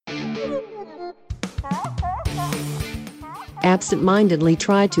Absent-mindedly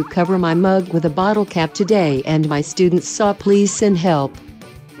tried to cover my mug with a bottle cap today and my students saw please send help.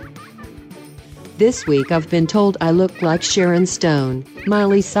 This week I've been told I look like Sharon Stone,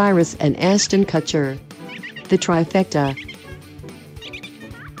 Miley Cyrus and Ashton Kutcher. The trifecta.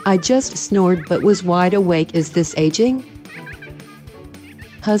 I just snored but was wide awake. Is this aging?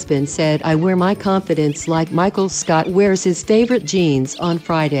 Husband said I wear my confidence like Michael Scott wears his favorite jeans on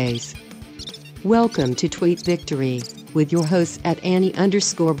Fridays. Welcome to Tweet Victory, with your hosts at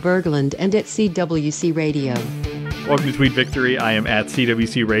Annie_Berglund and at CWC Radio. Welcome to Tweet Victory. I am at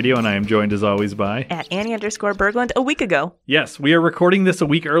CWC Radio, and I am joined as always by... At Annie_Berglund a week ago. Yes, we are recording this a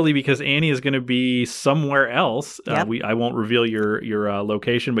week early because Annie is going to be somewhere else. Yep. I won't reveal your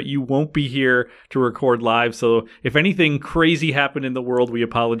location, but you won't be here to record live. So if anything crazy happened in the world, we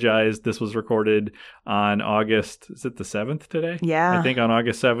apologize. This was recorded on August... Is it the 7th today? Yeah. I think on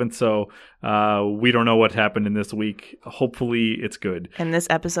August 7th. So we don't know what happened in this week. Hopefully it's good. And this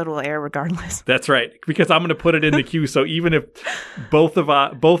episode will air regardless. That's right, because I'm going to put it in the queue. So even if both of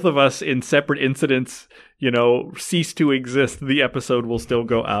us in separate incidents, cease to exist, the episode will still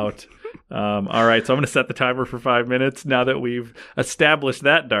go out. All right, so I'm going to set the timer for 5 minutes now that we've established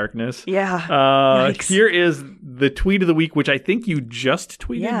that darkness. Yeah. Here is the tweet of the week, which I think you just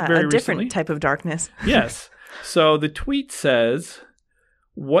tweeted very recently. Yeah, a different type of darkness. Yes. So the tweet says,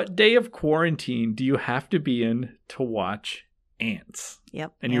 "What day of quarantine do you have to be in to watch Ants?"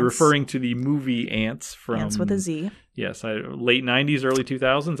 Yep. And you're referring to the movie Ants from... Ants with a Z. Yes, late 90s, early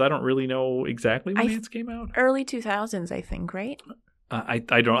 2000s. I don't really know exactly when Ants came out. Early 2000s, I think, right?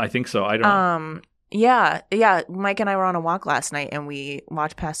 I think so. I don't... Yeah. Mike and I were on a walk last night, and we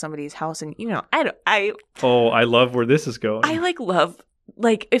walked past somebody's house, and, I love where this is going. I, love...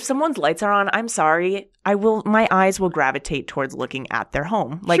 if someone's lights are on, I'm sorry. My eyes will gravitate towards looking at their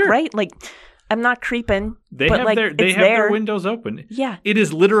home. Sure. Right? I'm not creeping. They but have their windows open. Yeah. It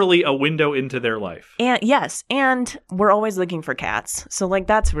is literally a window into their life. And yes, and we're always looking for cats. So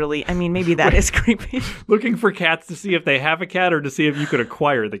that's really, maybe that is creepy. Looking for cats to see if they have a cat or to see if you could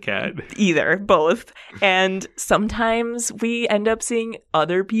acquire the cat. Either, both. And sometimes we end up seeing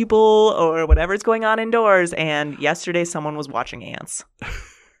other people or whatever's going on indoors. And yesterday someone was watching Ants.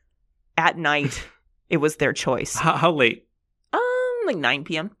 At night. It was their choice. How late? 9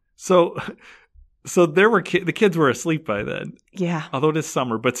 p.m. So there were the kids were asleep by then. Yeah. Although it is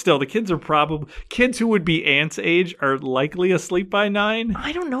summer, but still, the kids are kids who would be Ants' age are likely asleep by 9.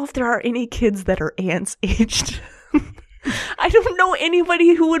 I don't know if there are any kids that are Ants' aged. I don't know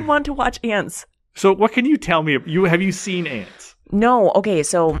anybody who would want to watch Ants. So what can you tell me? Have you seen Ants? No. Okay,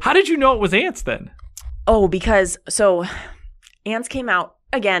 so... How did you know it was Ants then? Oh, because... So Ants came out,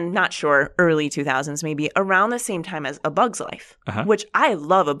 again, not sure, early 2000s maybe, around the same time as A Bug's Life, which I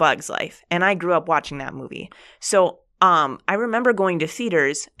love A Bug's Life, and I grew up watching that movie. So I remember going to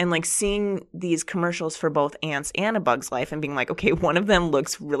theaters and seeing these commercials for both Ants and A Bug's Life and being like, okay, one of them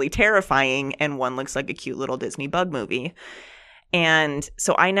looks really terrifying and one looks like a cute little Disney bug movie. And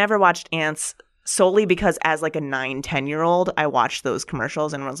so I never watched Ants solely because as a 9-10-year-old, I watched those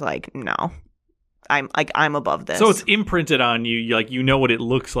commercials and was like, no. I'm above this. So it's imprinted on you, you know what it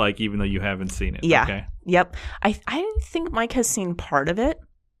looks like even though you haven't seen it. Yeah. Okay. Yep. I think Mike has seen part of it.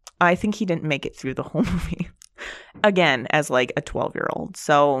 I think he didn't make it through the whole movie. Again, as a 12-year-old.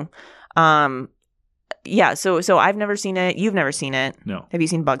 So, yeah. So I've never seen it. You've never seen it. No. Have you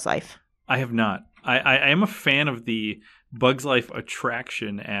seen Bug's Life? I have not. I am a fan of the Bug's Life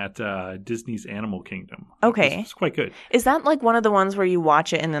attraction at Disney's Animal Kingdom. Okay. It's quite good. Is that one of the ones where you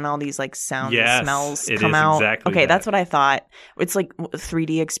watch it and then all these sounds and smells come out? Exactly. Okay, that's what I thought. It's a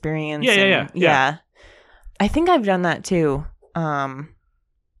 3D experience. Yeah. I think I've done that too.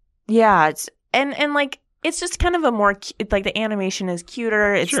 Yeah, it's it's just kind of a more the animation is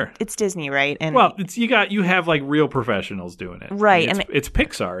cuter. It's Disney, right? And you have real professionals doing it, right? It's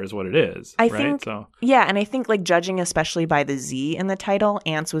Pixar, is what it is. I think, and I think judging especially by the Z in the title,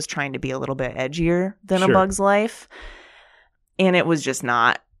 Ants was trying to be a little bit edgier than A Bug's Life, and it was just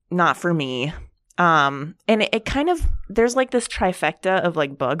not for me. And it kind of there's this trifecta of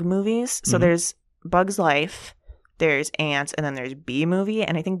bug movies. So there's Bug's Life. There's Ants, and then there's B-Movie,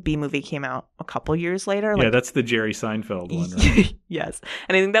 and I think B-Movie came out a couple years later. Yeah, that's the Jerry Seinfeld one, right? Yes.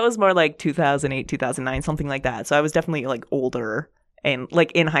 And I think that was more 2008, 2009, something like that. So I was definitely older and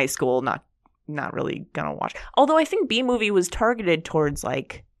in high school, not really gonna watch. Although I think B-Movie was targeted towards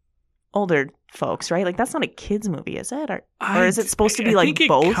older folks, right? That's not a kids movie, is it? Or is it supposed to be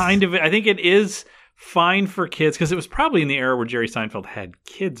both? I think it is fine for kids because it was probably in the era where Jerry Seinfeld had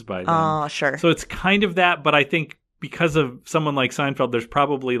kids by then. Oh, sure. So it's kind of that, but I think because of someone like Seinfeld, there's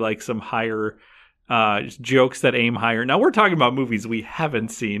probably like some higher jokes that aim higher. Now we're talking about movies we haven't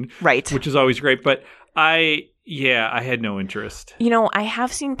seen, right? Which is always great. But I had no interest. You know, I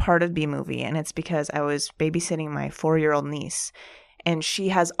have seen part of B Movie, and it's because I was babysitting my 4-year-old niece, and she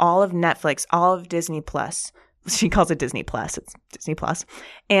has all of Netflix, all of Disney Plus. She calls it Disney Plus. It's Disney Plus,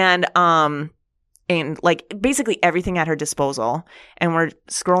 and like basically everything at her disposal. And we're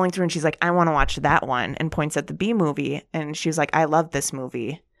scrolling through, and she's like, "I want to watch that one," and points at the B Movie, and she's like, "I love this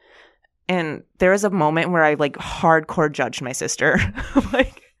movie." And there was a moment where I like hardcore judged my sister,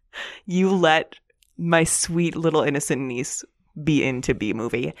 like, "You let my sweet little innocent niece be into B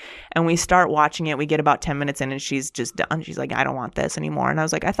Movie." And we start watching it. We get about 10 minutes in, and she's just done. She's like, "I don't want this anymore." And I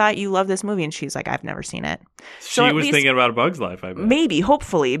was like, "I thought you loved this movie." And she's like, "I've never seen it." She was thinking about A Bug's Life, I bet. Maybe,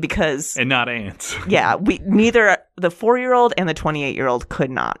 hopefully, because... And not Ants. Yeah, neither the 4-year-old and the 28-year-old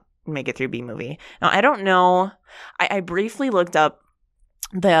could not make it through B Movie. Now, I don't know. I briefly looked up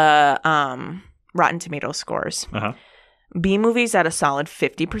the Rotten Tomatoes scores. Uh-huh. B Movie's at a solid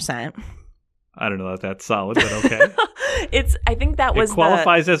 50%. I don't know if that's solid, but okay. I think that was it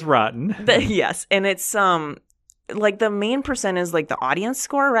qualifies as rotten. Yes, and it's like the main percent is like the audience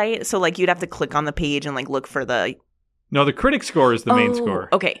score, right? So like you'd have to click on the page and like look for the... No, the critic score is the main score.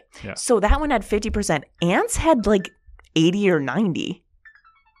 Okay. Yeah. So that one had 50%. Ants had like 80 or 90.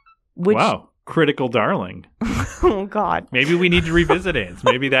 Which... Wow. Critical darling. Oh, God. Maybe we need to revisit Ants.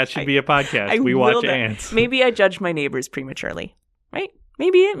 Maybe that should be a podcast. We watch Ants. Maybe I judged my neighbors prematurely, right?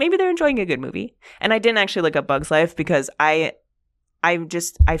 Maybe they're enjoying a good movie. And I didn't actually look up Bug's Life because I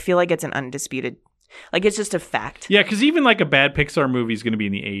feel like it's an undisputed, like it's just a fact. Yeah, because even like a bad Pixar movie is going to be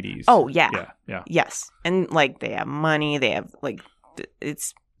in the 80s. Oh, yeah. Yeah. Yes. And like they have money. They have like,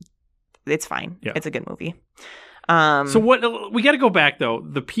 it's fine. Yeah. It's a good movie. So what, we got to go back though.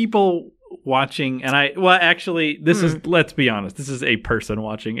 The people watching, and this is, let's be honest, this is a person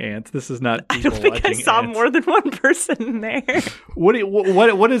watching Ants. This is not people watching Ants. I don't think I saw more than one person there.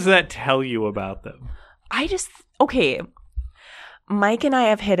 What does that tell you about them? Okay. Mike and I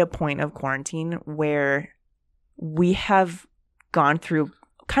have hit a point of quarantine where we have gone through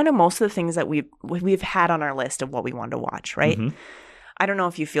kind of most of the things that we've had on our list of what we wanted to watch, right? Mm-hmm. I don't know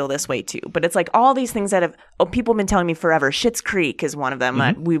if you feel this way too, but it's like all these things that people have been telling me forever. Schitt's Creek is one of them.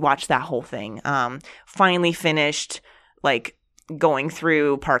 Mm-hmm. We watched that whole thing. Finally finished like going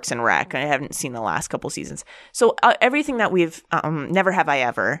through Parks and Rec. I haven't seen the last couple seasons. So everything that we've Never Have I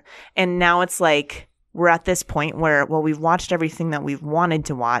Ever. And now it's like we're at this point where, well, we've watched everything that we've wanted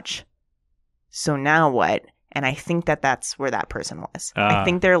to watch. So now what? And I think that's where that person was. I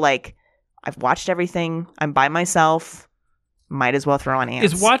think they're like, I've watched everything. I'm by myself. Might as well throw on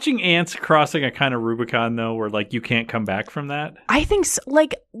Ants. Is watching Ants crossing a kind of Rubicon, though, where, like, you can't come back from that? I think so.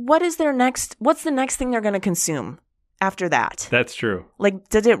 Like, what's the next thing they're going to consume after that? That's true. Like,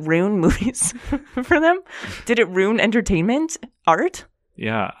 did it ruin movies for them? Did it ruin entertainment? Art?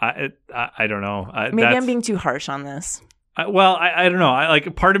 Yeah, I don't know. Maybe I'm being too harsh on this. I don't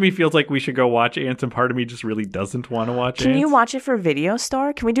know. Part of me feels like we should go watch Ants, and part of me just really doesn't want to watch Ants. Can you watch it for Video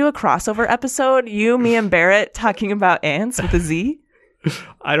Store? Can we do a crossover episode? You, me, and Barrett talking about Ants with a Z?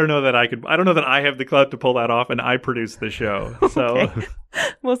 I don't know that I could. I don't know that I have the clout to pull that off, and I produce the show. So okay.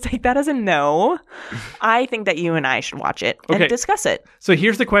 We'll take that as a no. I think that you and I should watch it and discuss it. So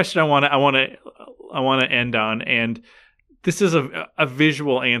here's the question I want to end on, and this is a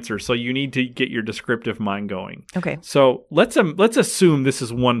visual answer, so you need to get your descriptive mind going. Okay. So let's assume this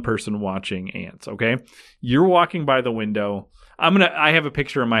is one person watching Ants. Okay, you're walking by the window. I have a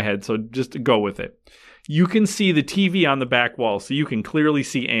picture in my head, so just go with it. You can see the TV on the back wall, so you can clearly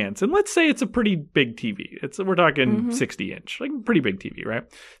see Ants. And let's say it's a pretty big TV. We're talking 60-inch, like pretty big TV, right?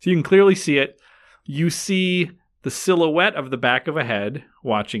 So you can clearly see it. You see the silhouette of the back of a head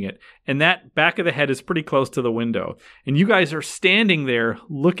watching it. And that back of the head is pretty close to the window. And you guys are standing there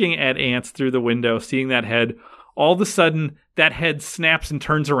looking at Ants through the window, seeing that head. All of a sudden, that head snaps and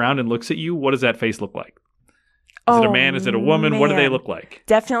turns around and looks at you. What does that face look like? Is it a man? Is it a woman? Man. What do they look like?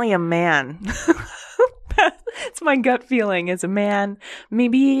 Definitely a man. It's my gut feeling. It's a man.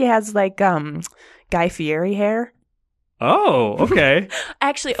 Maybe he has like Guy Fieri hair. Oh, okay.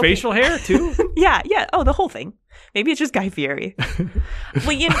 Actually, facial hair too? Yeah. Oh, the whole thing. Maybe it's just Guy Fieri.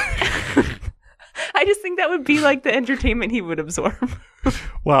 Well, I just think that would be like the entertainment he would absorb.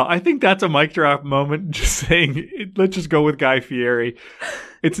 Well, I think that's a mic drop moment. Just saying, let's just go with Guy Fieri.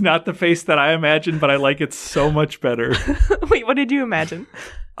 It's not the face that I imagined, but I like it so much better. Wait, what did you imagine?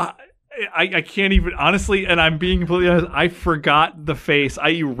 I can't even, honestly, and I'm being completely honest, I forgot the face. I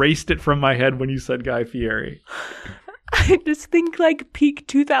erased it from my head when you said Guy Fieri. I just think like peak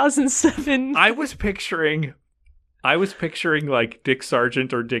 2007. I was picturing I was picturing like Dick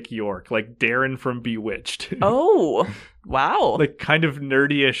Sargent or Dick York, like Darren from Bewitched. Oh, wow. Like kind of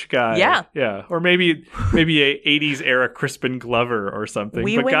nerdy-ish guy. Yeah. Yeah. Or maybe a 80s era Crispin Glover or something.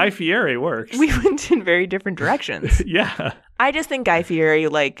 But Guy Fieri works. We went in very different directions. Yeah. I just think Guy Fieri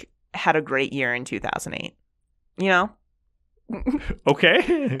like had a great year in 2008. You know?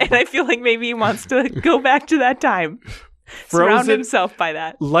 Okay. And I feel like maybe he wants to go back to that time. Surround himself by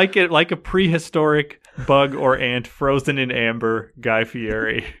that. Like a prehistoric bug or ant frozen in amber, Guy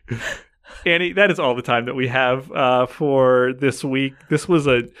Fieri. Annie, that is all the time that we have for this week. This was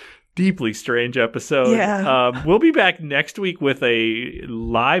a deeply strange episode. Yeah. We'll be back next week with a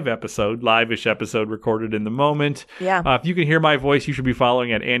live-ish episode recorded in the moment. Yeah. If you can hear my voice, you should be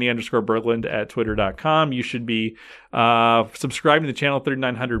following at Annie_Berglund at twitter.com. You should be subscribing to the Channel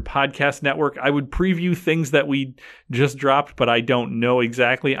 3900 podcast network. I would preview things that we just dropped, but I don't know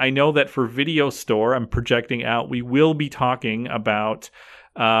exactly. I know that for Video Store, I'm projecting out, we will be talking about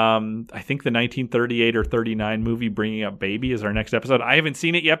I think the 1938 or 39 movie Bringing Up Baby is our next episode. I haven't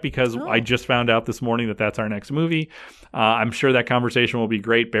seen it yet because I just found out this morning that that's our next movie. I'm sure that conversation will be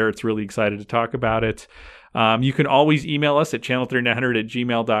great. Barrett's really excited to talk about it. You can always email us at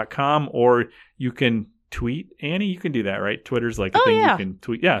channel3900@gmail.com, or you can tweet. Annie, you can do that, right? Twitter's like a thing you can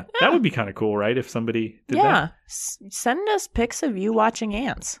tweet. Yeah, that would be kind of cool, right? If somebody did that. Yeah, send us pics of you watching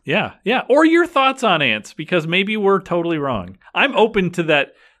Ants. Yeah, or your thoughts on Ants, because maybe we're totally wrong. I'm open to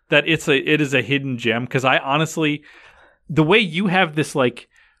that it is a hidden gem, because I honestly, the way you have this like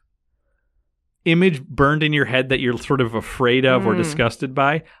image burned in your head that you're sort of afraid of or disgusted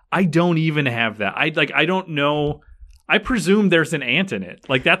by, I don't even have that. I don't know. I presume there's an ant in it.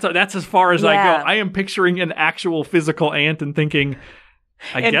 Like that's as far as I go. I am picturing an actual physical ant and thinking,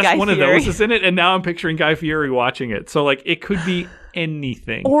 I guess Guy one Fieri. Of those is in it. And now I'm picturing Guy Fieri watching it. So like it could be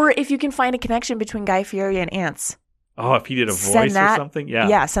anything. Or if you can find a connection between Guy Fieri and ants. Oh, if he did a voice or something? Yeah.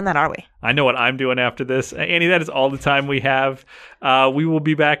 Yeah, send that our way. I know what I'm doing after this. Annie, that is all the time we have. We will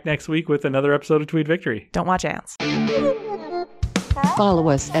be back next week with another episode of Tweet Victory. Don't watch Ants. Follow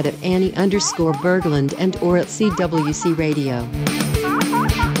us at Annie_Berglund and or at CWC Radio.